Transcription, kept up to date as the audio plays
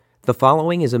The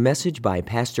following is a message by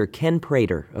Pastor Ken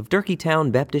Prater of Durkeetown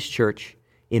Baptist Church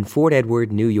in Fort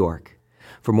Edward, New York.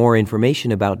 For more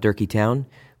information about Durkeetown,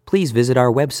 please visit our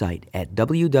website at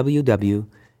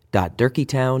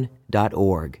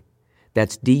www.durkeetown.org.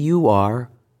 That's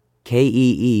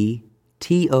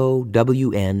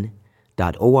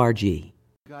DURKEETOWN.org.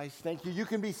 Guys, thank you. You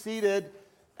can be seated,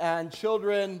 and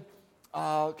children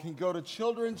can go to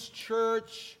Children's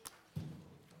Church.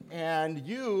 And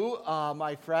you,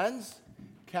 my friends,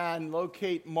 can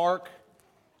locate Mark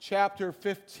chapter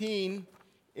 15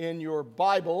 in your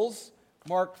Bibles.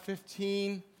 Mark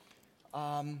 15.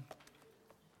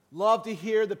 Love to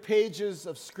hear the pages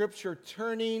of Scripture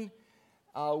turning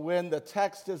when the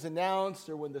text is announced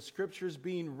or when the Scripture is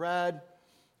being read.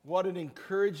 What an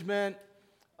encouragement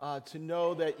to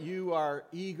know that you are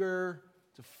eager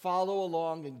to follow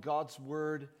along in God's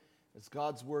Word as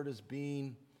God's Word is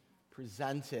being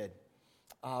presented.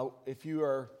 If you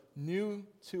are new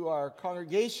to our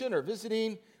congregation or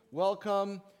visiting,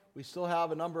 welcome. We still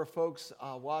have a number of folks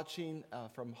watching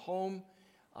from home.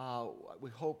 We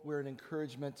hope we're an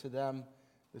encouragement to them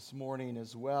this morning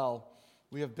as well.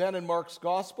 We have been in Mark's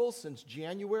Gospel since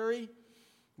January.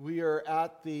 We are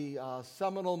at the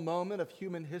seminal moment of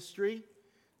human history.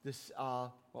 This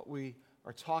what we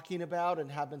are talking about and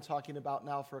have been talking about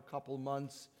now for a couple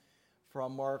months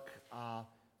from Mark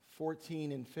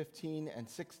 14 and 15 and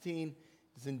 16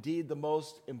 is indeed the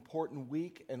most important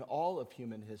week in all of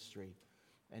human history.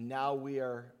 And now we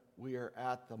are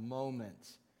at the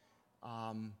moment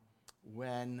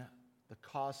when the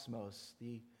cosmos,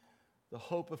 the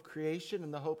hope of creation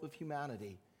and the hope of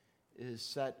humanity is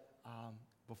set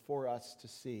before us to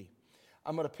see.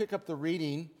 I'm going to pick up the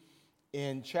reading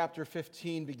in chapter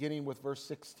 15, beginning with verse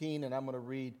 16, and I'm going to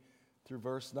read through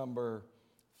verse number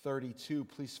 32.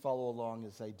 Please follow along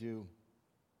as I do.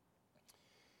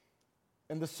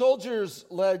 And the soldiers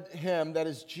led him, that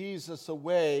is Jesus,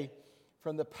 away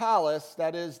from the palace,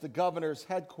 that is the governor's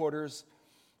headquarters,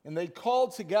 and they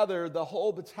called together the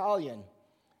whole battalion,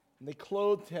 and they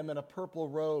clothed him in a purple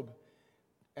robe,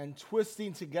 and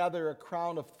twisting together a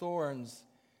crown of thorns,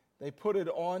 they put it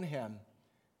on him,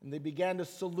 and they began to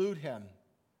salute him.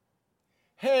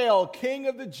 "Hail, King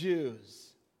of the Jews!"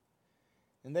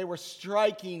 And they were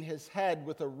striking his head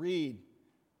with a reed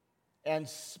and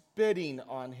spitting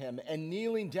on him and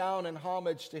kneeling down in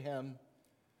homage to him.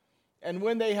 And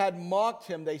when they had mocked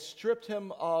him, they stripped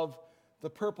him of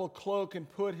the purple cloak and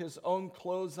put his own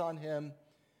clothes on him,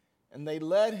 and they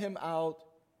led him out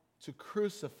to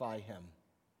crucify him.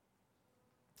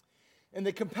 And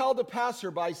they compelled a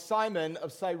passerby, Simon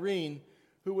of Cyrene,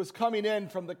 who was coming in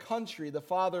from the country, the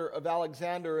father of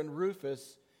Alexander and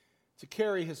Rufus, to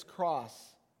carry his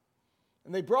cross.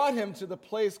 And they brought him to the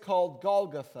place called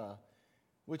Golgotha,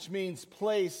 which means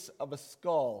place of a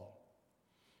skull.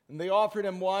 And they offered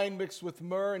him wine mixed with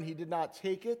myrrh, and he did not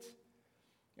take it.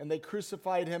 And they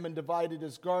crucified him and divided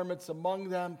his garments among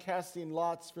them, casting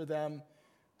lots for them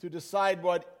to decide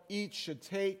what each should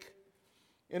take.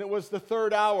 And it was the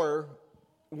third hour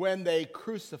when they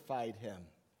crucified him.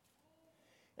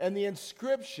 And the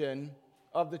inscription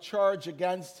of the charge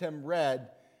against him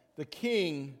read, "The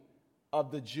King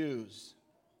of the Jews."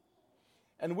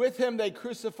 And with him they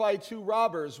crucified two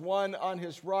robbers, one on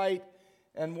his right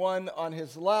and one on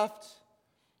his left.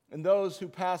 And those who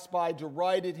passed by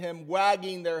derided him,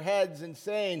 wagging their heads and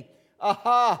saying,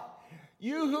 "Aha!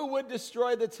 You who would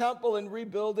destroy the temple and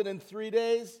rebuild it in 3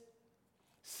 days,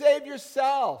 save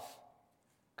yourself.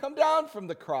 Come down from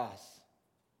the cross."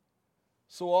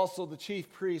 So also the chief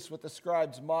priests with the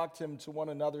scribes mocked him to one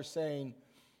another, saying,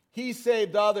 "He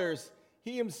saved others.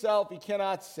 He himself he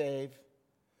cannot save.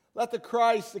 Let the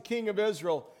Christ, the King of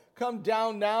Israel, come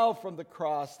down now from the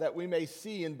cross that we may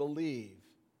see and believe."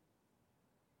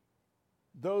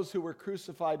 Those who were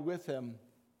crucified with him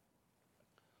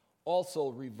also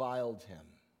reviled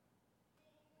him.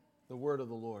 The word of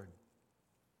the Lord.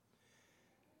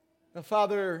 Now,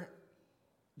 Father,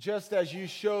 just as you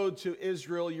showed to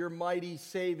Israel your mighty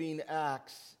saving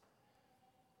acts,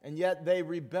 and yet they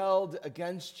rebelled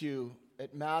against you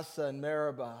at Massah and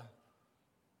Meribah,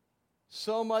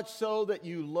 so much so that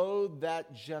you loathed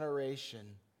that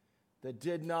generation that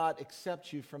did not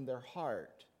accept you from their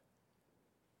heart.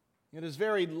 It is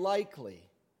very likely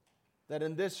that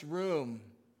in this room,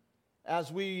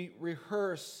 as we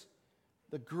rehearse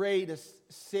the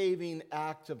greatest saving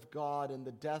act of God in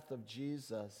the death of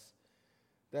Jesus,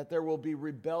 that there will be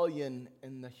rebellion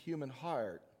in the human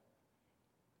heart,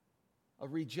 a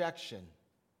rejection,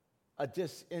 a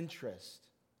disinterest,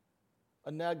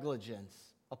 a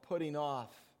negligence, a putting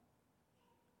off.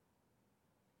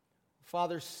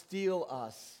 Father, steel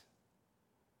us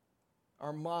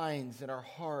our minds and our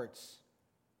hearts.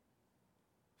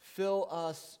 Fill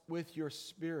us with your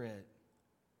Spirit.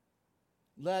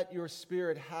 Let your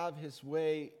Spirit have his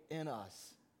way in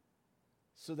us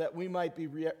so that we might be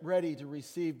ready to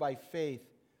receive by faith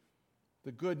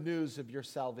the good news of your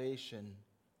salvation.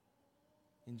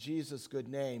 In Jesus' good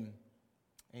name,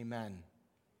 amen.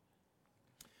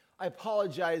 I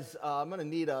apologize. I'm going to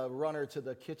need a runner to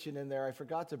the kitchen in there. I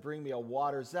forgot to bring me a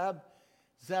water. Zeb,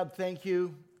 thank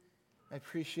you. I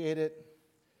appreciate it.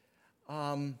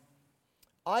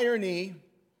 Irony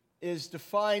is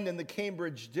defined in the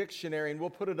Cambridge Dictionary, and we'll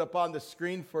put it up on the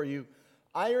screen for you.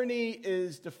 Irony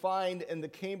is defined in the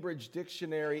Cambridge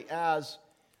Dictionary as,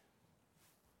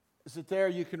 is it there?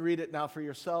 You can read it now for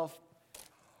yourself.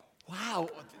 Wow,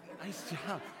 nice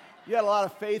job. You had a lot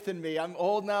of faith in me. I'm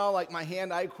old now, like my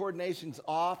hand-eye coordination's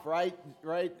off, right?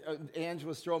 Ange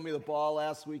was throwing me the ball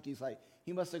last week. He's like,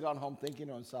 he must have gone home thinking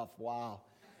to himself, wow,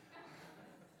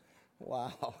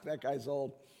 that guy's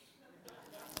old.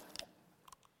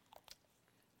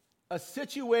 A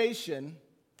situation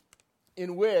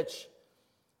in which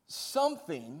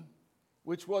something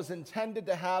which was intended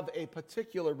to have a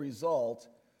particular result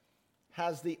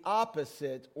has the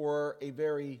opposite or a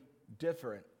very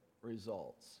different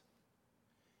result.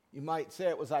 You might say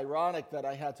it was ironic that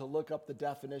I had to look up the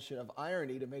definition of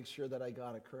irony to make sure that I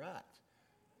got it correct.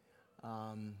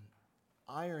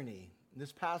 Irony.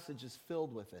 This passage is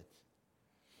filled with it.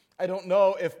 I don't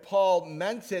know if Paul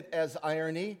meant it as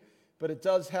irony, but it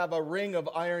does have a ring of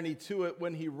irony to it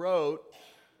when he wrote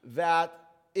that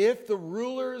if the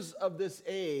rulers of this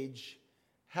age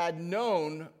had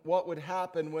known what would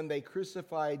happen when they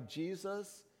crucified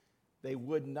Jesus, they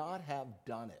would not have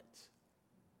done it.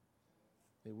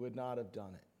 They would not have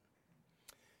done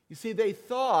it. You see, they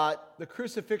thought the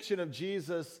crucifixion of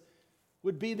Jesus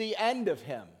would be the end of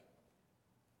him.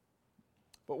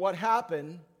 But what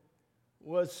happened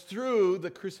was through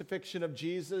the crucifixion of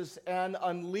Jesus and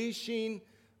unleashing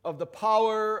of the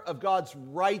power of God's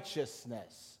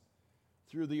righteousness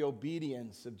through the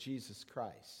obedience of Jesus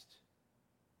Christ.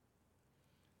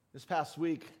 This past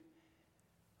week,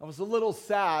 I was a little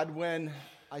sad when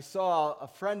I saw a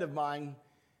friend of mine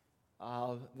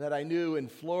that I knew in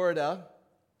Florida.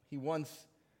 He once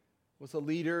was a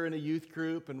leader in a youth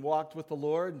group and walked with the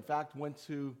Lord. In fact, went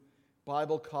to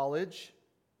Bible college.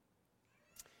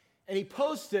 And he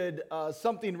posted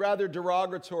something rather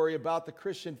derogatory about the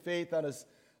Christian faith on his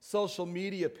social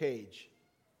media page.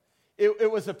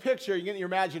 It was a picture, you get in your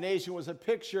imagination, it was a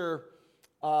picture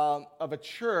of a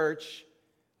church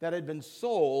that had been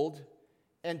sold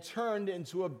and turned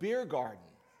into a beer garden.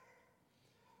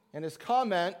 And his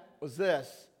comment was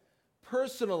this: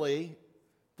 personally,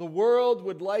 the world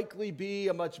would likely be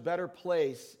a much better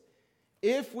place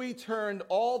if we turned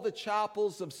all the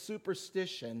chapels of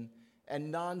superstition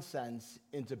and nonsense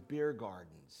into beer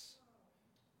gardens.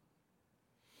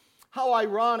 How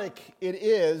ironic it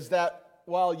is that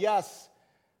while, yes,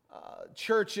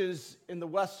 churches in the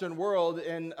Western world,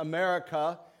 in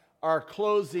America, are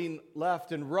closing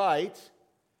left and right,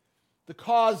 the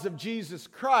cause of Jesus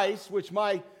Christ, which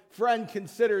my friend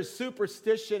considers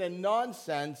superstition and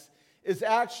nonsense, is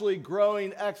actually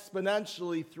growing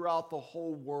exponentially throughout the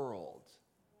whole world.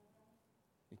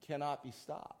 It cannot be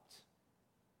stopped.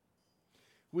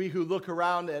 We who look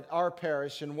around at our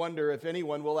parish and wonder if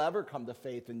anyone will ever come to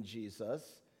faith in Jesus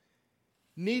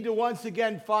need to once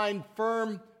again find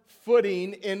firm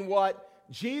footing in what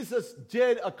Jesus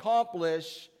did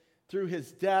accomplish through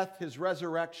his death, his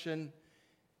resurrection,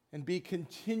 and be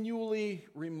continually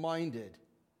reminded.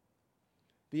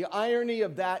 The irony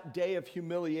of that day of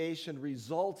humiliation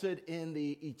resulted in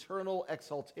the eternal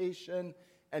exaltation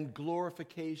and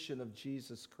glorification of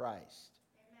Jesus Christ.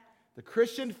 Amen. The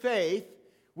Christian faith,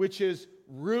 which is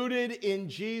rooted in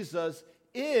Jesus,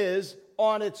 is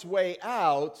on its way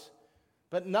out,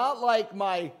 but not like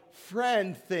my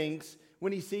friend thinks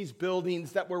when he sees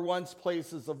buildings that were once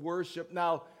places of worship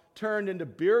now turned into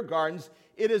beer gardens.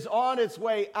 It is on its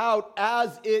way out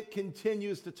as it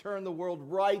continues to turn the world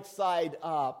right side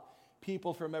up.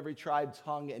 People from every tribe,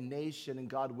 tongue, and nation, and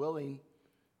God willing,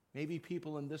 maybe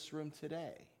people in this room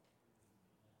today.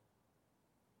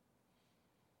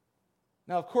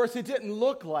 Now, of course, it didn't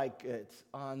look like it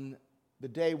on the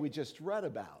day we just read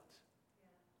about.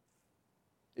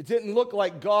 It didn't look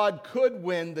like God could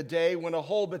win the day when a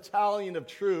whole battalion of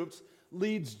troops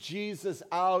leads Jesus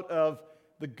out of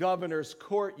the governor's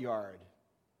courtyard.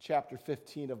 Chapter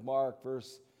 15 of Mark,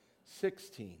 verse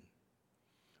 16.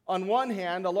 On one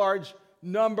hand, a large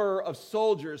number of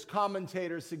soldiers,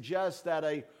 commentators suggest that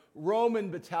a Roman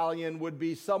battalion would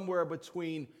be somewhere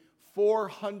between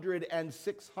 400 and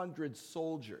 600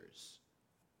 soldiers.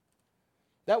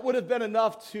 That would have been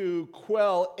enough to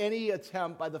quell any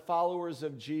attempt by the followers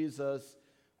of Jesus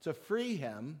to free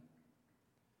him,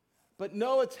 but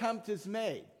no attempt is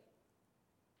made.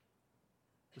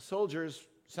 The soldiers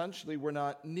essentially were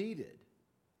not needed.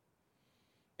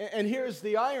 And here's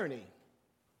the irony.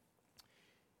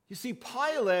 You see,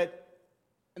 Pilate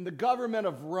and the government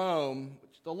of Rome,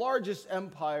 which is the largest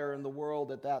empire in the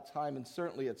world at that time, and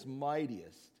certainly its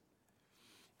mightiest,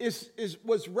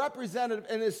 was representative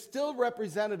and is still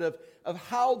representative of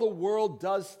how the world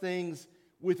does things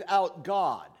without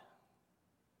God.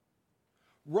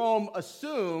 Rome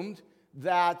assumed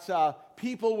that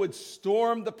people would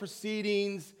storm the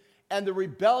proceedings and the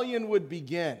rebellion would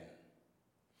begin.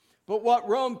 But what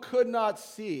Rome could not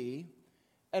see,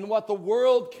 and what the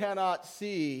world cannot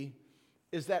see,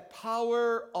 is that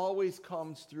power always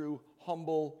comes through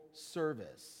humble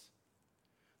service.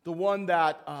 The one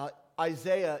that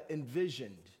Isaiah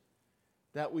envisioned,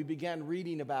 that we began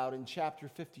reading about in chapter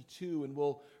 52, and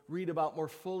we'll read about more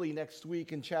fully next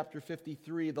week in chapter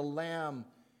 53, the lamb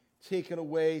taken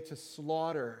away to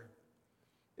slaughter,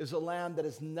 is a lamb that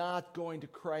is not going to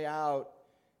cry out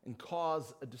and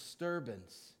cause a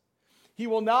disturbance. He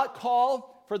will not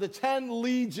call for the 10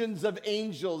 legions of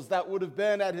angels that would have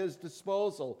been at his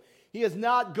disposal. He is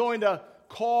not going to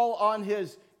call on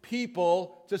his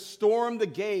people to storm the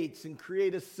gates and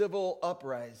create a civil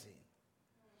uprising.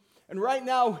 And right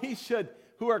now,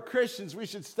 who are Christians, we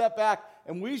should step back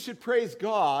and we should praise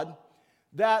God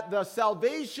that the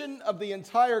salvation of the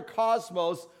entire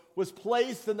cosmos was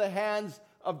placed in the hands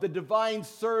of the divine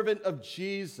servant of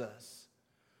Jesus,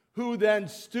 who then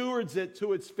stewards it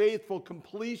to its faithful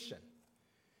completion.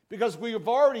 Because we have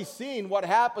already seen what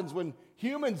happens when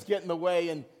humans get in the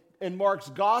way in Mark's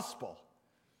gospel.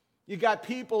 You got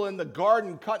people in the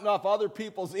garden cutting off other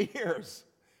people's ears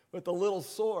with a little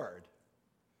sword.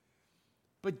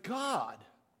 But God,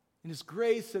 in his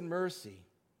grace and mercy,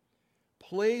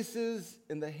 places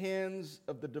in the hands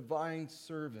of the divine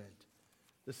servant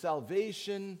the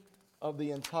salvation of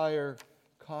the entire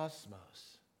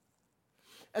cosmos.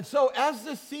 And so as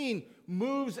the scene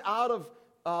moves out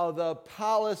of the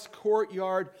palace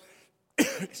courtyard,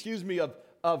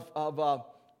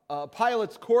 of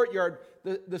Pilate's courtyard,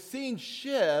 the scene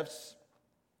shifts,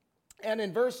 and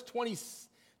in verse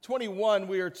 21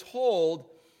 we are told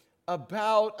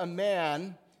about a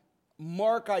man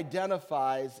Mark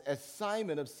identifies as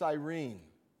Simon of Cyrene.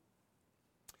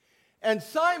 And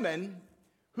Simon,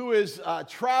 who is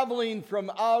traveling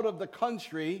from out of the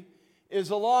country,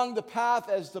 is along the path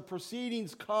as the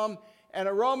proceedings come, and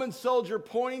a Roman soldier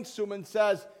points to him and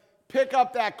says, "Pick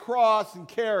up that cross and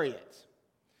carry it."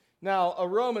 Now, a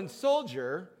Roman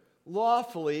soldier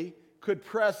lawfully could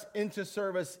press into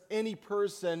service any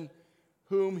person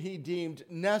whom he deemed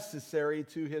necessary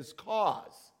to his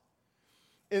cause.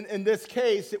 In this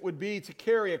case, it would be to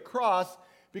carry a cross,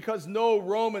 because no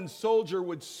Roman soldier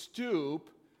would stoop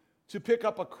to pick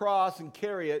up a cross and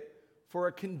carry it for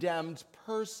a condemned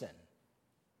person.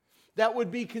 That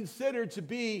would be considered to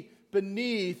be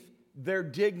beneath their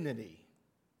dignity.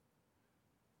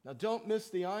 Now, don't miss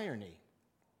the irony.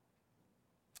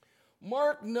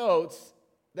 Mark notes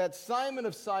that Simon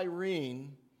of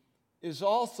Cyrene is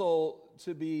also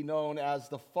to be known as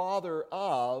the father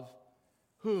of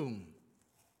whom?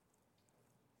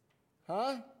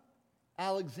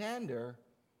 Alexander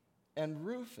and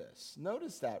Rufus.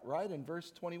 Notice that, right, in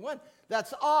verse 21.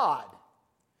 That's odd.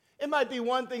 It might be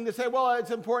one thing to say, well,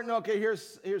 it's important, okay,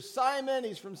 here's Simon,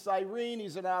 he's from Cyrene,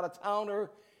 he's an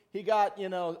out-of-towner. He got,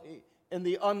 in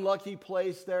the unlucky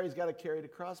place there, he's got to carry the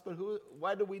cross. But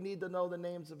why do we need to know the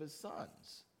names of his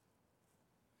sons?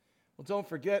 Well, don't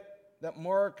forget that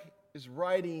Mark is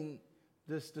writing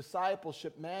this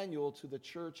discipleship manual to the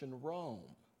church in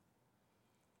Rome.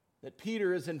 That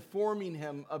Peter is informing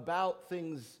him about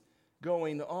things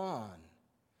going on.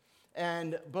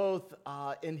 And both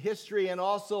in history and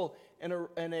also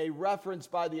in a reference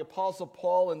by the Apostle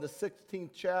Paul in the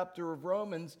 16th chapter of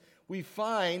Romans, we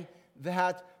find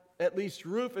that at least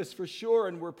Rufus for sure,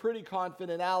 and we're pretty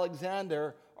confident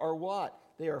Alexander, are what?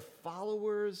 They are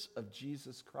followers of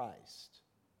Jesus Christ.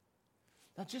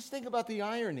 Now just think about the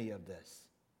irony of this.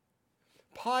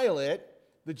 Pilate,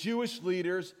 the Jewish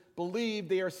leaders, believe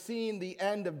they are seeing the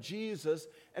end of Jesus,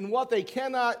 and what they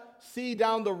cannot see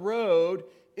down the road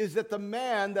is that the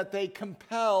man that they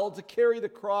compelled to carry the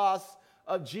cross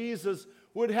of Jesus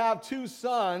would have two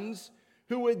sons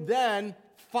who would then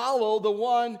follow the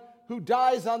one who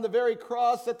dies on the very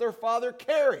cross that their father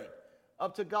carried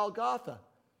up to Golgotha.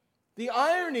 The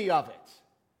irony of it.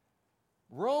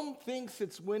 Rome thinks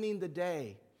it's winning the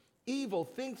day. Evil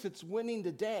thinks it's winning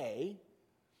the day.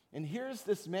 And here's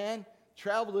this man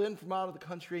traveled in from out of the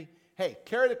country. Hey,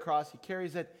 carry the cross. He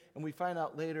carries it, and we find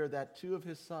out later that two of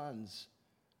his sons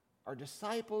are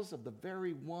disciples of the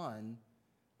very one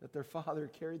that their father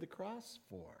carried the cross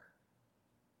for.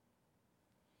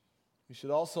 We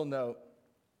should also note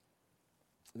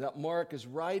that Mark is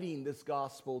writing this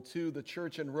gospel to the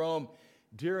church in Rome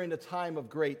during a time of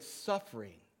great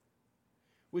suffering,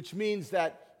 which means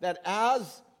that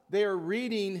as they are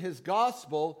reading his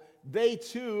gospel, they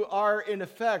too are in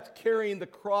effect carrying the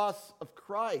cross of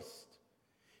Christ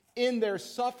in their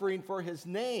suffering for his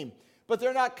name. But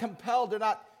they're not compelled, they're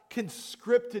not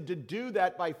conscripted to do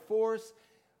that by force.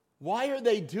 Why are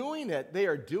they doing it? They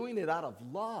are doing it out of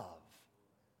love.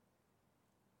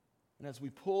 And as we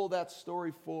pull that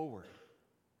story forward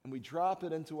and we drop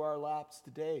it into our laps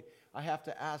today, I have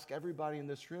to ask everybody in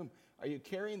this room, are you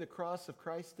carrying the cross of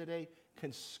Christ today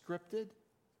conscripted,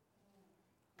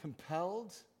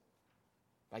 compelled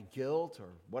by guilt or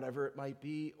whatever it might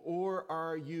be, or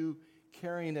are you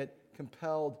carrying it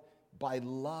compelled by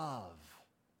love?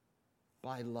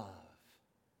 By love.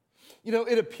 You know,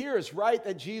 it appears, right,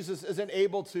 that Jesus isn't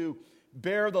able to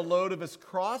bear the load of his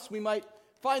cross. We might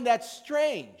find that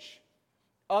strange.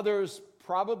 Others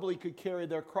probably could carry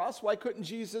their cross. Why couldn't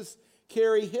Jesus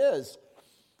carry his?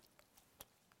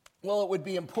 Well, it would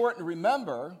be important to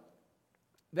remember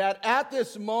that at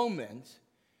this moment,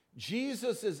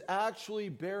 Jesus is actually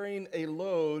bearing a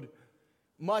load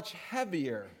much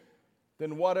heavier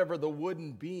than whatever the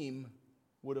wooden beam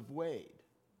would have weighed.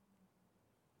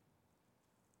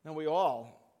 Now, we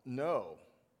all know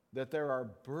that there are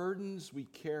burdens we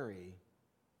carry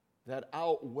that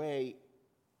outweigh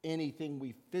anything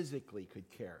we physically could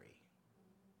carry.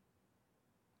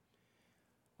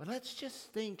 But let's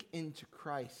just think into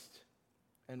Christ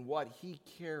and what he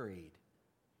carried.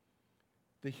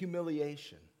 The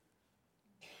humiliation.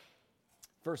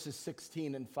 Verses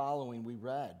 16 and following we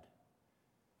read.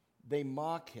 They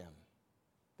mock him.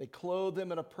 They clothe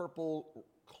him in a purple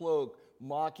cloak,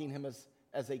 mocking him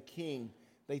as a king.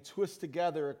 They twist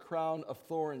together a crown of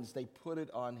thorns. They put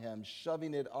it on him,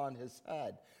 shoving it on his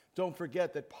head. Don't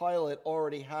forget that Pilate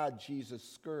already had Jesus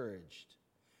scourged,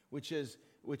 which is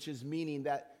meaning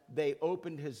that they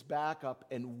opened his back up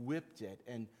and whipped it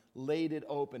and laid it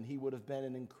open. He would have been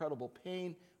in incredible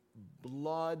pain,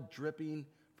 blood dripping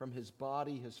from his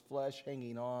body, his flesh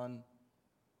hanging on.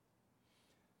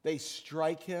 They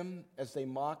strike him as they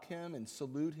mock him and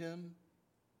salute him.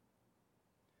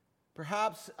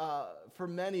 Perhaps for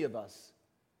many of us,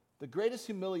 the greatest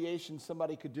humiliation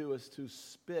somebody could do is to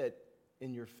spit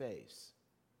in your face.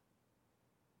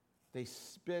 They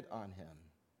spit on him.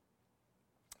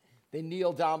 They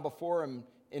kneel down before him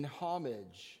in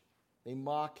homage. They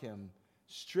mock him,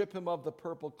 strip him of the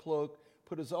purple cloak,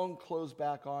 put his own clothes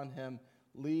back on him,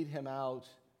 lead him out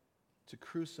to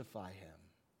crucify him.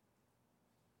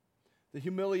 The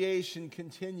humiliation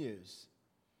continues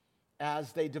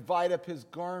as they divide up his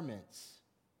garments.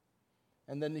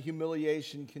 And then the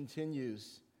humiliation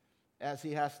continues as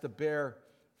he has to bear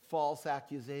false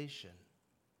accusation.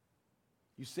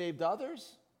 You saved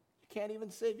others? You can't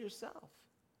even save yourself.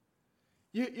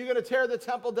 You're going to tear the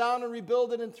temple down and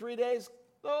rebuild it in 3 days?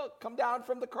 Oh, come down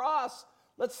from the cross.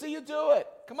 Let's see you do it.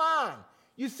 Come on.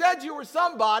 You said you were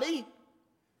somebody.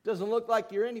 Doesn't look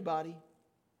like you're anybody.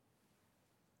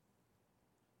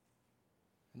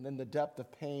 And then the depth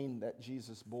of pain that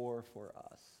Jesus bore for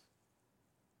us.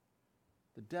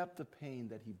 The depth of pain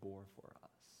that he bore for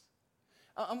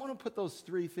us. I'm going to put those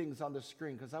three things on the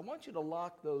screen because I want you to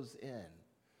lock those in.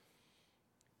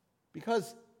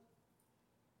 Because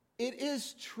it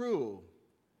is true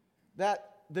that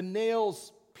the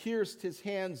nails pierced his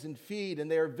hands and feet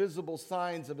and they are visible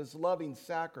signs of his loving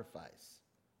sacrifice.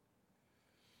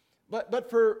 But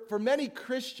for many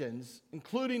Christians,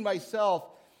 including myself,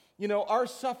 you know, our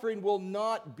suffering will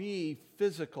not be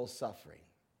physical suffering.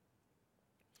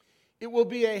 It will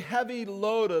be a heavy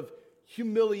load of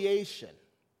humiliation.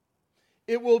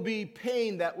 It will be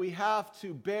pain that we have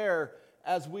to bear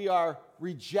as we are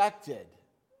rejected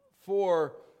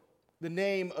for the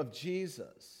name of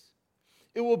Jesus.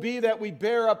 It will be that we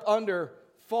bear up under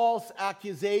false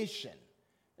accusation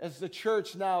as the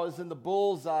church now is in the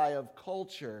bullseye of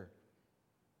culture.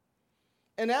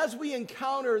 And as we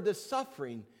encounter this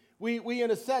suffering, we in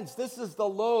a sense, this is the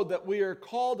load that we are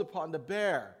called upon to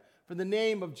bear for the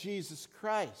name of Jesus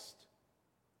Christ.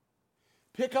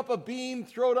 Pick up a beam,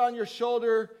 throw it on your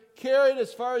shoulder, carry it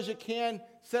as far as you can,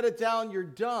 set it down, you're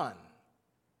done.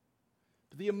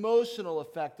 But the emotional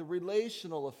effect, the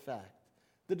relational effect,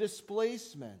 the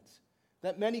displacement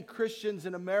that many Christians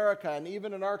in America and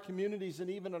even in our communities and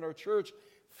even in our church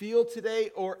feel today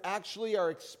or actually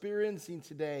are experiencing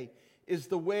today is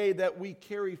the way that we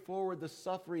carry forward the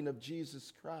suffering of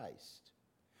Jesus Christ.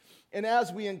 And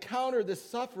as we encounter this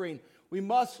suffering, we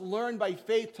must learn by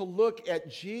faith to look at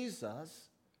Jesus,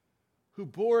 who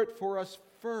bore it for us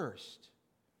first.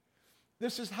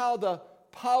 This is how the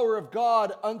power of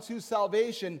God unto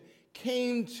salvation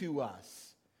came to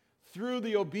us, through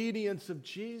the obedience of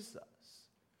Jesus.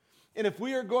 And if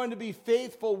we are going to be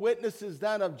faithful witnesses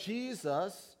then of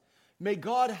Jesus, may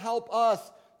God help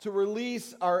us to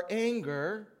release our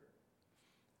anger,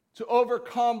 to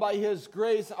overcome by His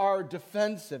grace our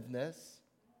defensiveness,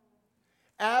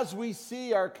 as we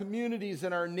see our communities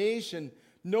and our nation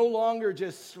no longer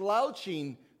just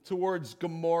slouching towards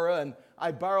Gomorrah. And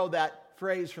I borrow that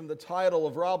phrase from the title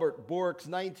of Robert Bork's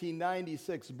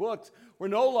 1996 books. We're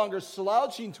no longer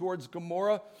slouching towards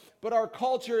Gomorrah, but our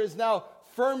culture is now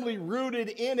firmly rooted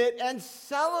in it and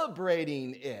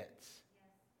celebrating it.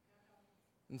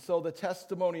 And so the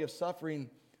testimony of suffering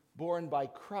borne by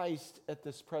Christ at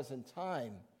this present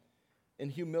time, in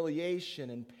humiliation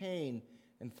and pain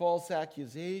and false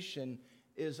accusation,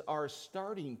 is our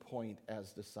starting point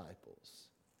as disciples.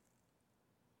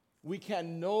 We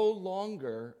can no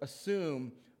longer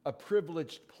assume a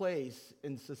privileged place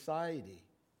in society.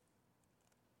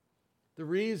 The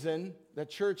reason that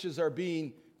churches are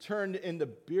being turned into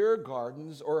beer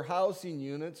gardens or housing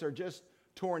units or just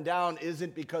torn down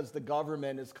isn't because the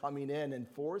government is coming in and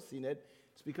forcing it.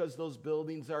 It's because those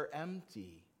buildings are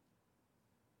empty.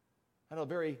 I had a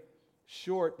very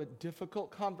short but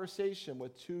difficult conversation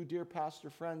with two dear pastor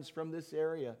friends from this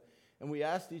area, and we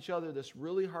asked each other this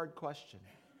really hard question.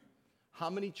 How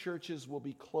many churches will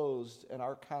be closed in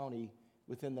our county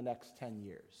within the next 10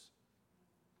 years?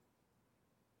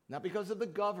 Not because of the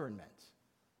government,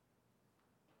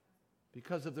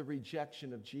 because of the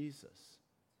rejection of Jesus.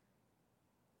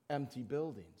 Empty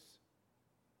buildings.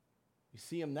 You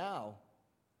see them now.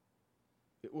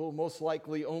 It will most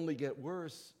likely only get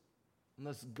worse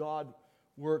unless God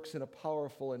works in a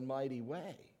powerful and mighty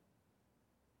way.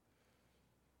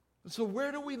 So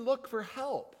where do we look for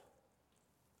help?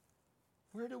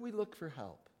 Where do we look for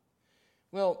help?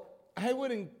 Well, I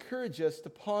would encourage us to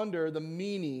ponder the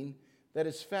meaning that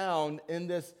is found in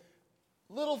this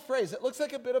little phrase. It looks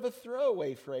like a bit of a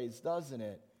throwaway phrase, doesn't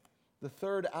it? The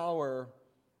third hour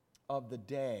of the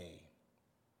day.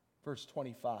 Verse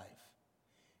 25.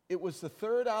 It was the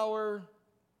third hour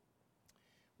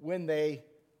when they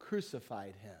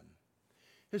crucified him.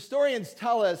 Historians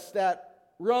tell us that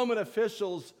Roman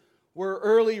officials were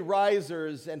early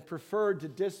risers and preferred to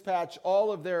dispatch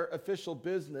all of their official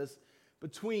business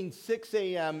between 6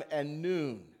 a.m. and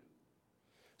noon.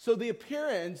 So the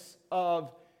appearance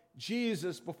of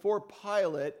Jesus before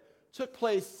Pilate took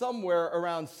place somewhere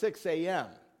around 6 a.m.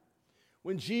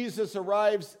 When Jesus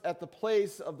arrives at the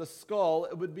place of the skull,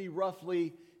 it would be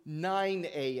roughly 9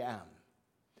 a.m.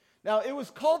 Now, it was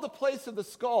called the place of the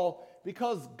skull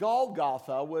because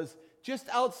Golgotha was just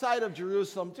outside of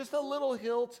Jerusalem, just a little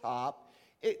hilltop.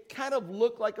 It kind of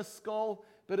looked like a skull,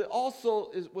 but it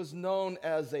also was known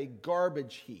as a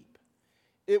garbage heap.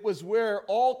 It was where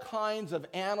all kinds of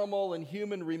animal and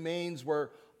human remains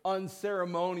were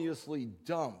unceremoniously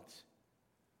dumped.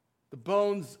 The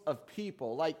bones of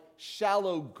people, like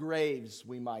shallow graves,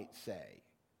 we might say.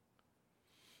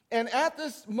 And at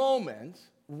this moment,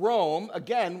 Rome,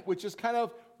 again, which is kind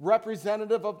of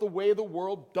representative of the way the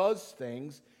world does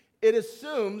things, it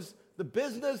assumes the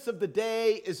business of the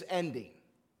day is ending.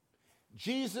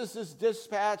 Jesus is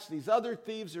dispatched. These other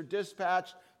thieves are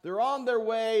dispatched. They're on their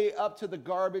way up to the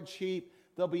garbage heap.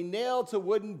 They'll be nailed to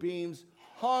wooden beams,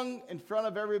 hung in front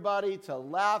of everybody to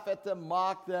laugh at them,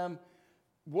 mock them,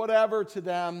 whatever to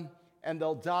them, and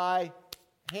they'll die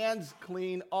hands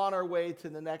clean on our way to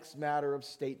the next matter of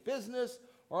state business,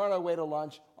 or on our way to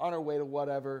lunch, on our way to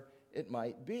whatever it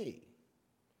might be.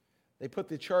 They put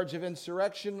the charge of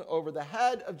insurrection over the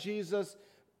head of Jesus,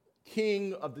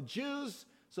 King of the Jews.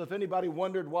 So if anybody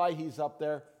wondered why he's up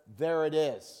there, there it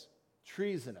is.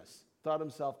 Treasonous. Thought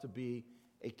himself to be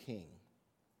a king.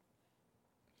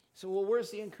 So, well,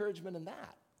 where's the encouragement in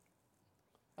that?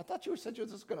 I thought you said you were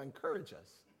just going to encourage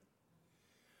us.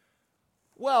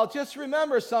 Well, just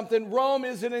remember something. Rome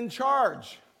isn't in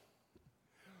charge.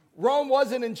 Rome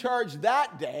wasn't in charge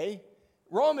that day.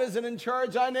 Rome isn't in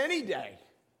charge on any day.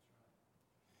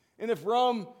 And if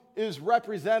Rome is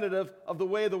representative of the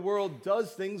way the world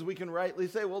does things, we can rightly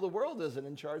say, well, the world isn't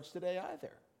in charge today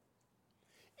either.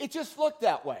 It just looked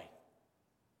that way.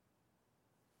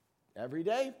 Every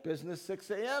day, business 6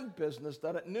 a.m., business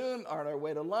done at noon, on our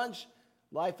way to lunch.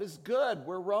 Life is good.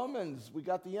 We're Romans. We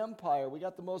got the empire. We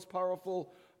got the most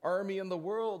powerful army in the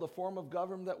world, a form of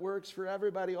government that works for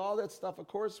everybody, all that stuff. Of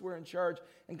course we're in charge.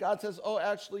 And God says, oh,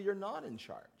 actually, you're not in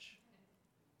charge.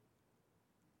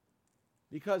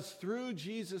 Because through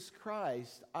Jesus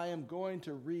Christ, I am going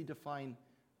to redefine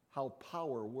how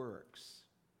power works.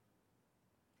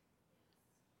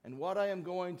 And what I am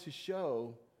going to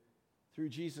show through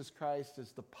Jesus Christ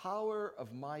is the power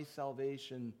of my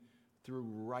salvation through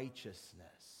righteousness.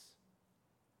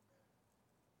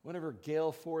 Whenever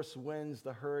gale force winds,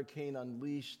 the hurricane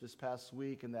unleashed this past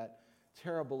week and that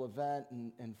terrible event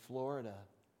in Florida,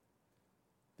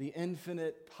 the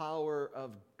infinite power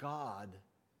of God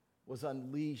was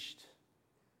unleashed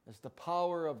as the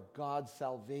power of God's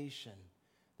salvation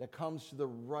that comes through the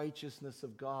righteousness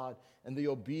of God and the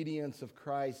obedience of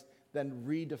Christ then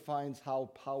redefines how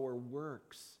power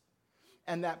works.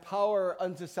 And that power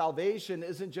unto salvation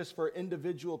isn't just for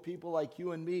individual people like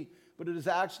you and me, but it is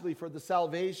actually for the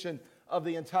salvation of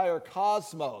the entire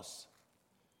cosmos.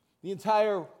 The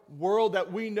entire world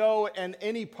that we know, and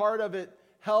any part of it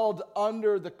held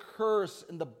under the curse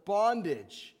and the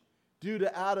bondage due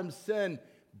to Adam's sin,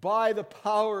 by the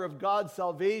power of God's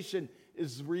salvation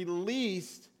is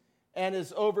released and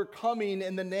is overcoming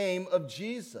in the name of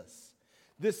Jesus.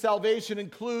 This salvation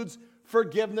includes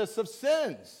forgiveness of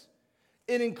sins.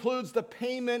 It includes the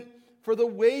payment for the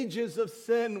wages of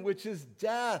sin, which is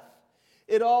death.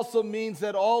 It also means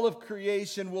that all of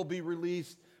creation will be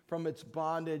released from its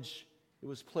bondage it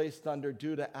was placed under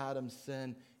due to Adam's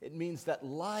sin. It means that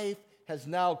life has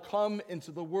now come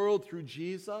into the world through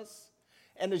Jesus.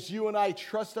 And as you and I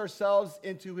trust ourselves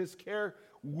into his care,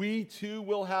 we too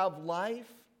will have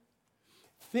life.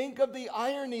 Think of the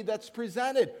irony that's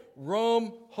presented.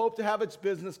 Rome hoped to have its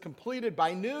business completed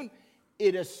by noon.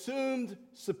 It assumed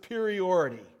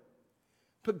superiority.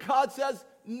 But God says,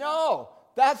 no,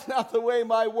 that's not the way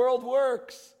my world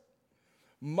works.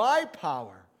 My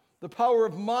power, the power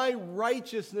of my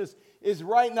righteousness, is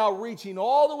right now reaching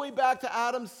all the way back to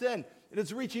Adam's sin. It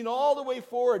is reaching all the way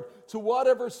forward to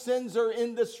whatever sins are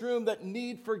in this room that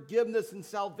need forgiveness and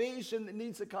salvation that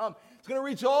needs to come. It's going to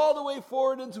reach all the way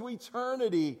forward into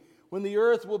eternity when the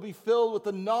earth will be filled with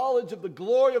the knowledge of the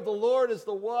glory of the Lord as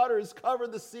the waters cover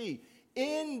the sea.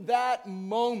 In that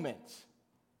moment,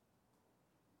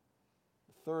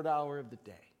 the third hour of the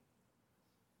day,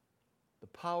 the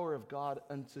power of God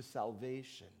unto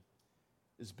salvation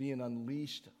is being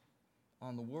unleashed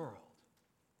on the world.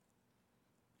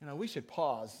 You know, we should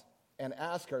pause and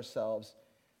ask ourselves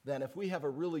then if we have a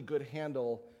really good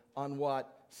handle on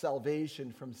what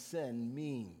salvation from sin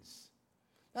means.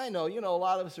 I know, a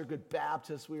lot of us are good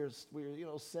Baptists. We're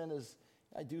sin is,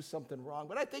 I do something wrong.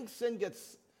 But I think sin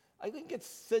gets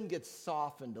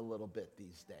softened a little bit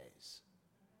these days.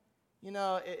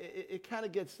 It kind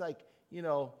of gets like,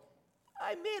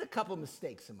 I made a couple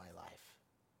mistakes in my life.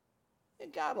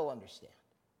 And God will understand.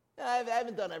 I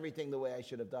haven't done everything the way I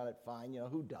should have done it. Fine,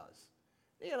 who does?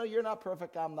 You're not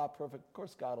perfect, I'm not perfect. Of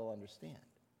course, God will understand.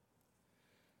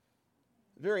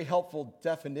 A very helpful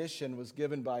definition was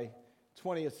given by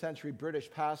 20th century British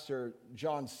pastor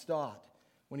John Stott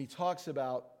when he talks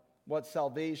about what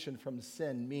salvation from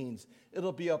sin means.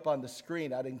 It'll be up on the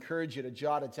screen. I'd encourage you to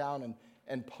jot it down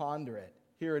and ponder it.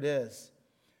 Here it is.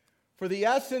 For the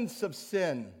essence of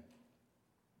sin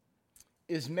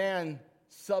is man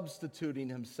substituting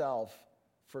himself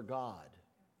for God,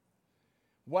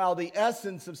 while the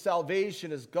essence of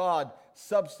salvation is God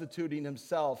substituting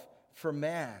himself for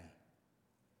man.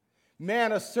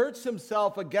 Man asserts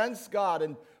himself against God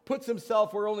and puts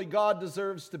himself where only God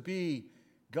deserves to be.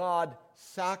 God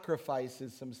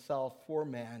sacrifices himself for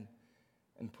man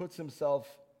and puts himself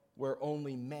where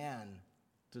only man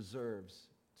deserves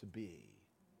to be.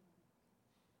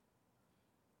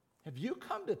 Have you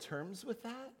come to terms with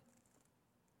that?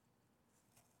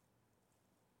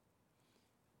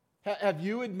 Have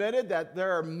you admitted that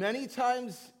there are many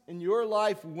times in your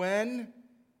life when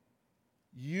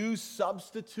you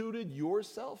substituted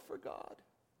yourself for God?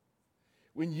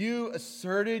 When you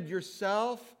asserted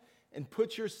yourself and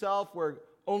put yourself where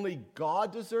only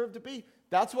God deserved to be?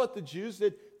 That's what the Jews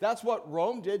did. That's what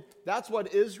Rome did. That's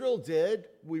what Israel did.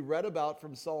 We read about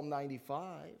from Psalm 95.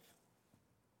 Have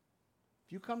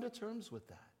you come to terms with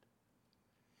that?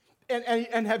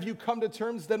 And have you come to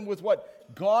terms then with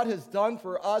what God has done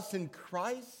for us in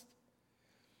Christ?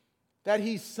 That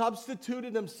he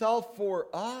substituted himself for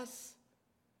us?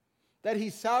 That he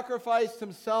sacrificed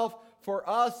himself for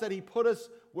us? That he put us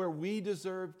where we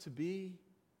deserve to be?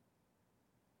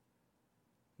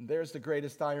 And there's the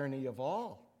greatest irony of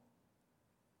all.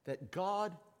 That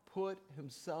God put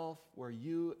himself where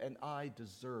you and I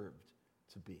deserved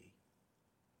to be.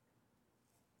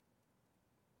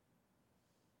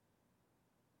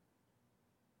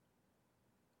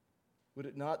 would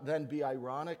it not then be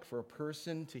ironic for a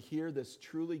person to hear this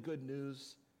truly good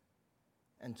news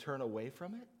and turn away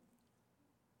from it?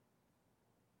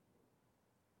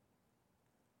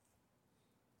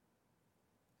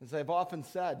 As I've often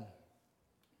said,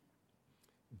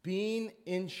 being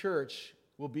in church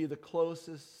will be the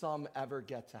closest some ever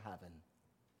get to heaven.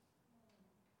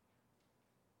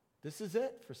 This is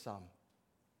it for some.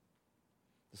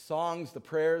 The songs, the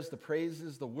prayers, the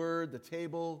praises, the word, the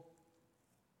table,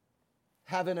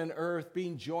 heaven and earth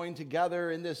being joined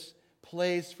together in this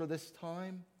place for this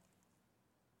time.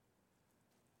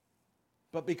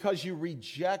 But because you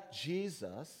reject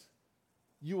Jesus,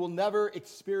 you will never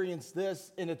experience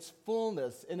this in its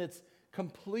fullness, in its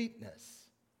completeness.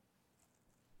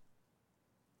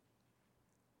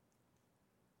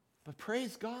 But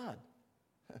praise God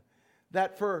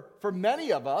that for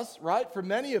many of us, right, for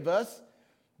many of us,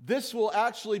 this will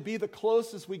actually be the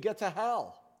closest we get to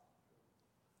hell.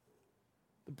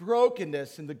 The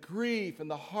brokenness and the grief and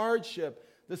the hardship,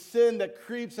 the sin that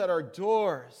creeps at our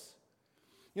doors.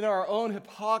 You know, our own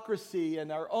hypocrisy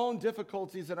and our own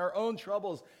difficulties and our own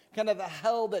troubles, kind of the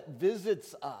hell that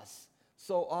visits us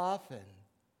so often.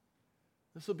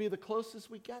 This will be the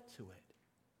closest we get to it.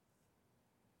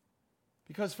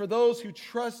 Because for those who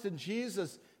trust in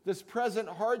Jesus, this present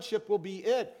hardship will be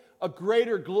it. A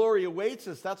greater glory awaits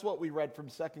us. That's what we read from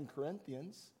 2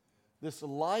 Corinthians. This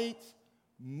light,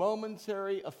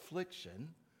 momentary affliction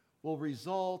will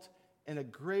result in a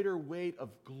greater weight of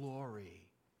glory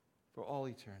for all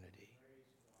eternity.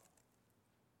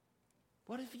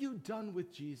 What have you done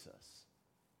with Jesus?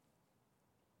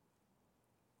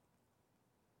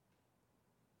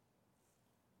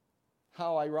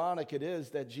 How ironic it is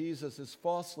that Jesus is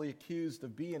falsely accused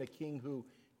of being a king who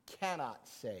cannot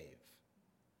save.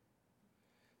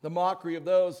 The mockery of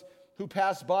those who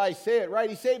pass by say it, right?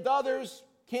 He saved others,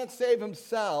 can't save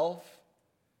himself.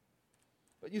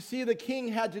 But you see, the king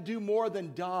had to do more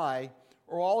than die,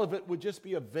 or all of it would just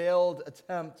be a veiled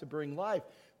attempt to bring life.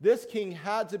 This king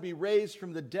had to be raised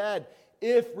from the dead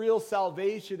if real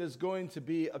salvation is going to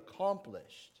be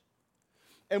accomplished.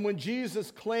 And when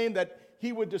Jesus claimed that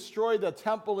he would destroy the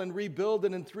temple and rebuild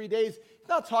it in 3 days, he's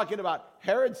not talking about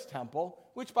Herod's temple,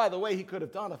 which, by the way, he could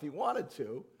have done if he wanted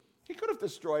to. He could have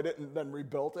destroyed it and then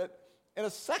rebuilt it in a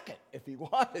second if he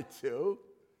wanted to.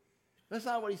 That's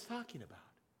not what he's talking about.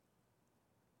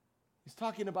 He's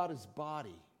talking about his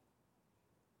body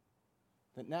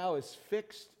that now is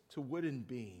fixed to wooden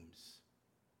beams,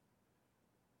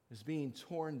 is being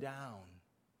torn down,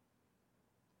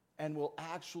 and will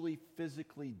actually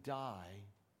physically die,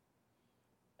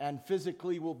 and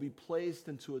physically will be placed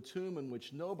into a tomb in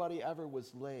which nobody ever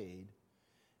was laid.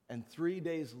 And 3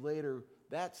 days later,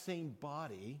 that same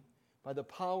body, by the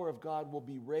power of God, will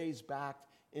be raised back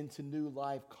into new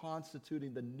life,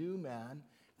 constituting the new man,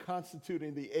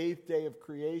 constituting the 8th day of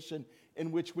creation,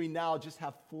 in which we now just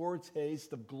have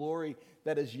foretaste of glory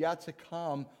that is yet to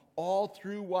come, all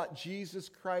through what Jesus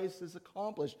Christ has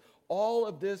accomplished. All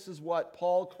of this is what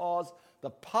Paul calls the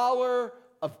power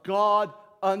of God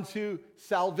unto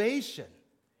salvation.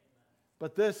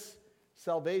 But this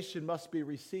salvation must be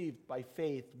received by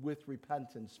faith with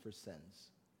repentance for sins.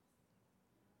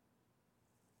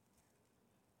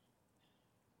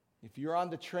 If you're on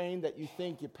the train that you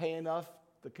think you pay enough,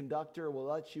 the conductor will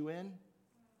let you in,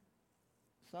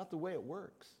 it's not the way it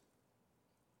works.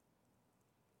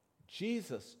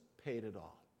 Jesus paid it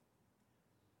all.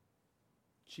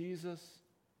 Jesus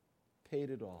paid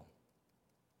it all.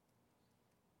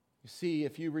 You see,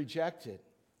 if you reject it,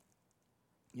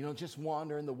 you don't just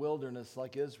wander in the wilderness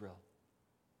like Israel.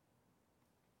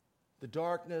 The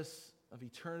darkness of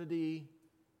eternity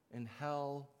and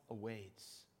hell awaits.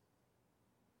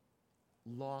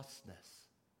 Lostness,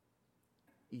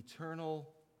 eternal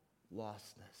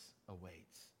lostness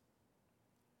awaits.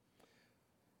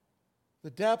 The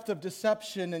depth of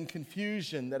deception and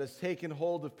confusion that has taken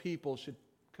hold of people should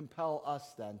compel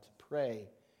us then to pray,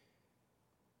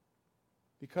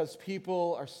 because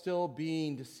people are still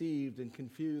being deceived and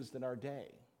confused in our day.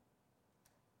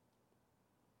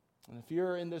 And if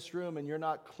you're in this room and you're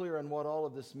not clear on what all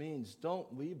of this means,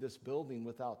 don't leave this building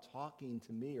without talking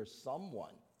to me or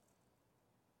someone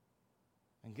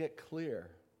and get clear.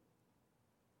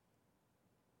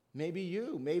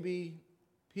 Maybe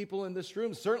people in this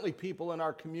room, certainly people in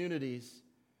our communities,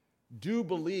 do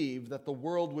believe that the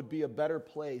world would be a better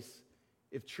place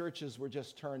if churches were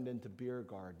just turned into beer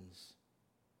gardens.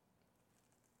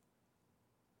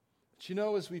 But you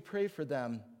know, as we pray for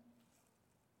them,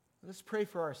 let's pray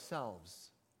for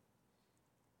ourselves,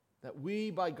 that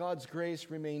we, by God's grace,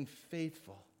 remain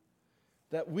faithful,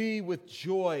 that we, with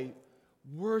joy,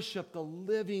 worship the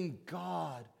living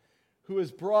God who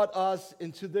has brought us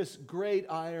into this great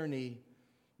irony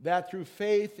that through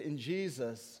faith in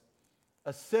Jesus,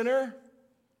 a sinner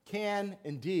can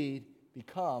indeed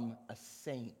become a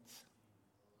saint.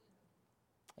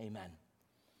 Amen.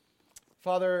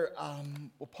 Father,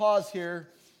 we'll pause here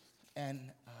and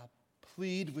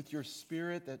plead with your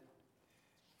Spirit that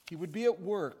He would be at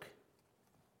work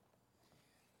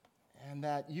and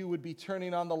that you would be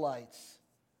turning on the lights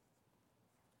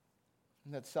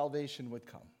and that salvation would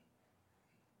come.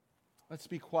 Let's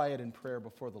be quiet in prayer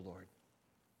before the Lord.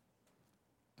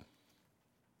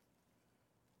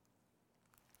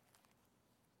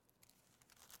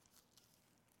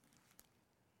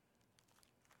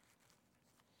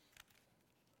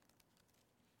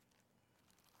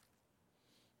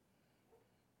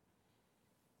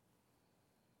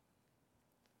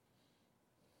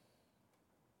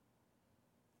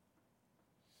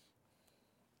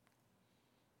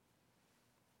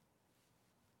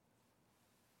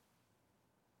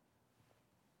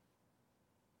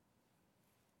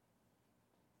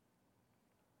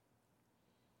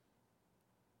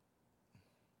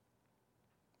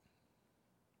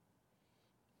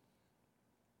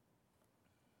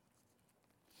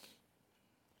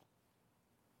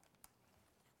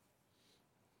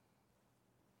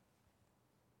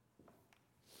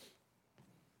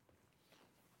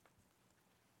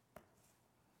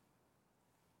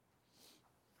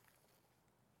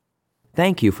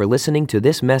 Thank you for listening to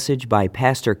this message by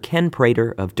Pastor Ken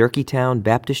Prater of Durkeetown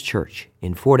Baptist Church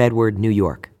in Fort Edward, New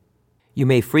York. You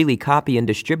may freely copy and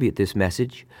distribute this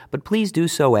message, but please do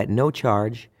so at no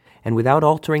charge and without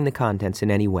altering the contents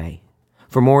in any way.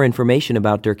 For more information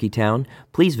about Durkeetown,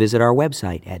 please visit our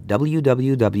website at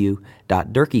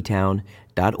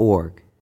www.durkeetown.org.